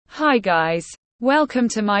Hi guys. Welcome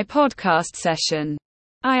to my podcast session.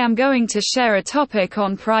 I am going to share a topic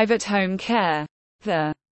on private home care.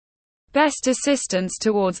 The best assistance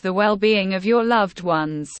towards the well-being of your loved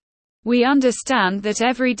ones. We understand that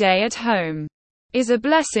every day at home is a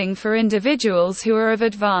blessing for individuals who are of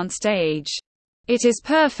advanced age. It is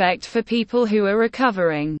perfect for people who are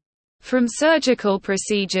recovering from surgical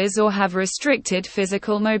procedures or have restricted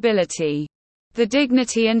physical mobility. The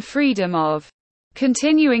dignity and freedom of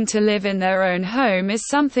continuing to live in their own home is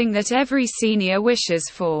something that every senior wishes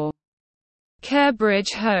for.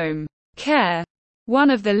 CareBridge Home Care, one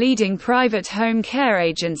of the leading private home care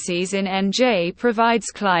agencies in NJ, provides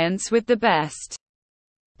clients with the best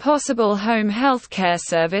possible home health care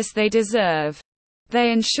service they deserve.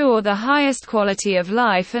 They ensure the highest quality of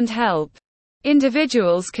life and help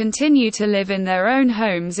individuals continue to live in their own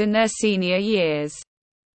homes in their senior years.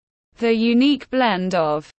 The unique blend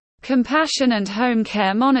of compassion and home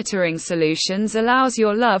care monitoring solutions allows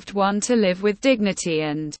your loved one to live with dignity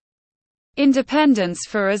and independence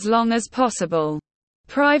for as long as possible.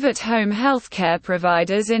 Private home healthcare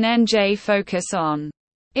providers in NJ focus on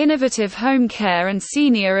innovative home care and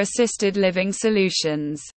senior assisted living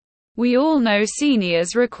solutions. We all know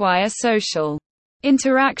seniors require social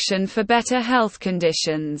interaction for better health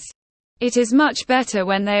conditions. It is much better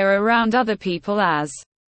when they are around other people as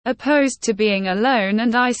opposed to being alone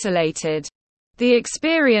and isolated. The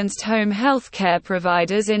experienced home healthcare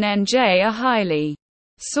providers in NJ are highly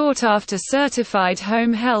sought after certified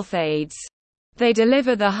home health aides. They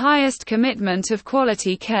deliver the highest commitment of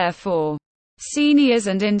quality care for seniors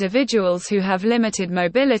and individuals who have limited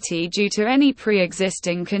mobility due to any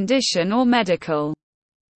pre-existing condition or medical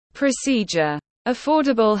procedure.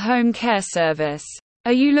 Affordable home care service.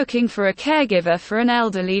 Are you looking for a caregiver for an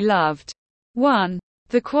elderly loved one?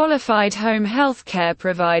 The qualified home health care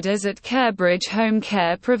providers at CareBridge Home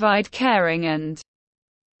Care provide caring and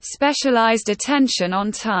specialized attention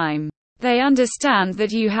on time. They understand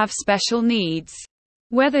that you have special needs.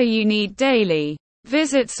 Whether you need daily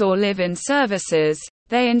visits or live-in services,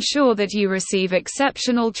 they ensure that you receive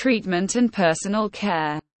exceptional treatment and personal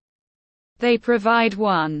care. They provide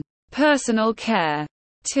 1. Personal care.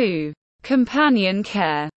 2. Companion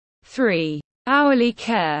care. 3. Hourly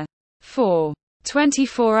care. 4.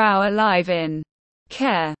 24-hour live-in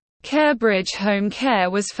care. CareBridge Home Care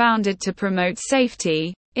was founded to promote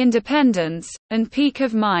safety, independence, and peace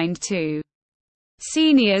of mind to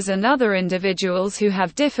seniors and other individuals who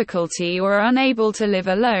have difficulty or are unable to live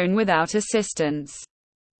alone without assistance.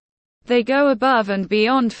 They go above and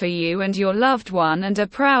beyond for you and your loved one and are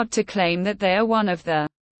proud to claim that they are one of the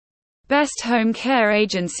best home care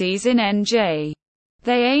agencies in NJ.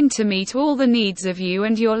 They aim to meet all the needs of you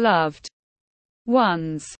and your loved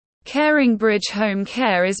ones. CareBridge Home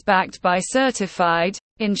Care is backed by certified,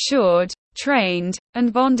 insured, trained,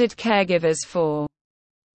 and bonded caregivers for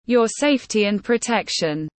your safety and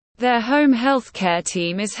protection. Their home health care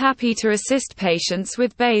team is happy to assist patients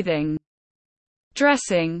with bathing,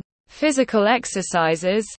 dressing, physical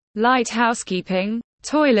exercises, light housekeeping,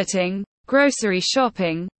 toileting, grocery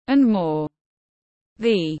shopping, and more.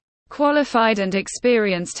 The qualified and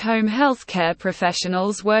experienced home healthcare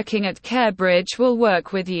professionals working at CareBridge will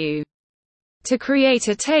work with you to create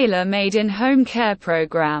a tailor-made in-home care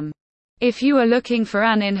program. If you are looking for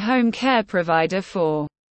an in-home care provider for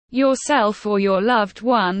yourself or your loved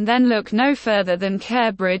one, then look no further than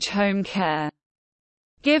CareBridge Home Care.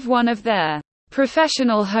 Give one of their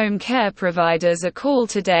professional home care providers a call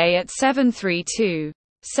today at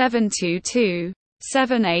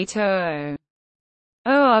 732-722-7800.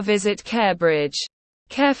 Or visit CareBridge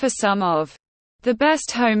Care for some of the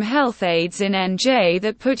best home health aides in NJ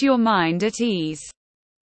that put your mind at ease.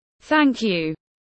 Thank you.